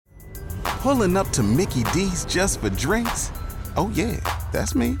Pulling up to Mickey D's just for drinks? Oh yeah,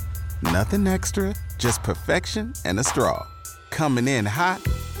 that's me. Nothing extra, just perfection and a straw. Coming in hot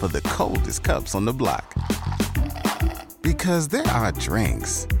for the coldest cups on the block. Because there are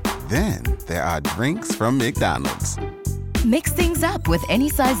drinks. Then there are drinks from McDonald's. Mix things up with any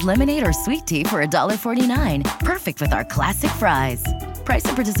size lemonade or sweet tea for $1.49. Perfect with our classic fries. Price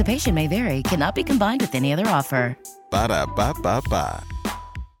and participation may vary. Cannot be combined with any other offer. Ba-da-ba-ba-ba.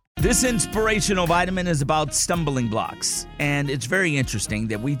 This Inspirational Vitamin is about stumbling blocks. And it's very interesting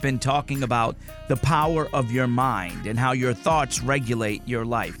that we've been talking about the power of your mind and how your thoughts regulate your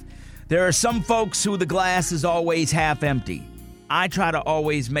life. There are some folks who the glass is always half empty. I try to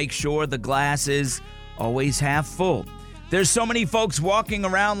always make sure the glass is always half full. There's so many folks walking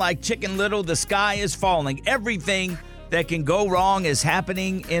around like Chicken Little, the sky is falling. Everything that can go wrong is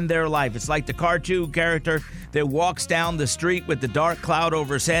happening in their life. It's like the cartoon character that walks down the street with the dark cloud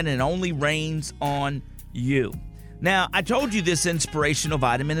over his head and only rains on you. Now, I told you this Inspirational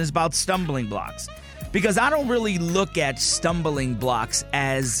Vitamin is about stumbling blocks because I don't really look at stumbling blocks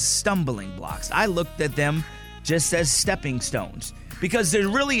as stumbling blocks. I looked at them just as stepping stones because there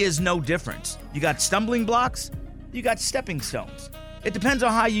really is no difference. You got stumbling blocks, you got stepping stones. It depends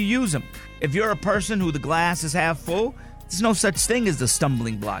on how you use them. If you're a person who the glass is half full, there's no such thing as the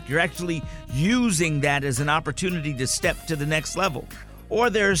stumbling block. You're actually using that as an opportunity to step to the next level. Or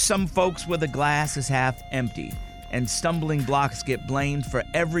there's some folks where the glass is half empty, and stumbling blocks get blamed for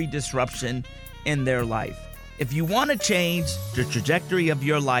every disruption in their life. If you want to change the trajectory of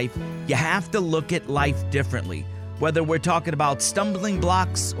your life, you have to look at life differently, whether we're talking about stumbling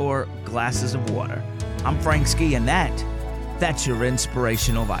blocks or glasses of water. I'm Frank Ski, and that's your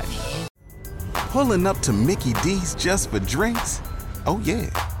Inspirational Vitamin. Pulling up to Mickey D's just for drinks? Oh yeah,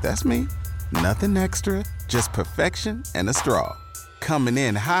 that's me. Nothing extra, just perfection and a straw. Coming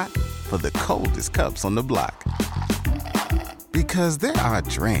in hot for the coldest cups on the block. Because there are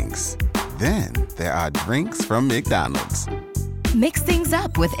drinks. Then there are drinks from McDonald's. Mix things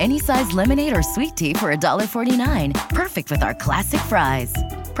up with any size lemonade or sweet tea for $1.49. Perfect with our classic fries.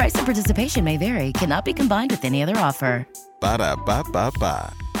 Price and participation may vary. Cannot be combined with any other offer.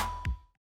 Ba-da-ba-ba-ba.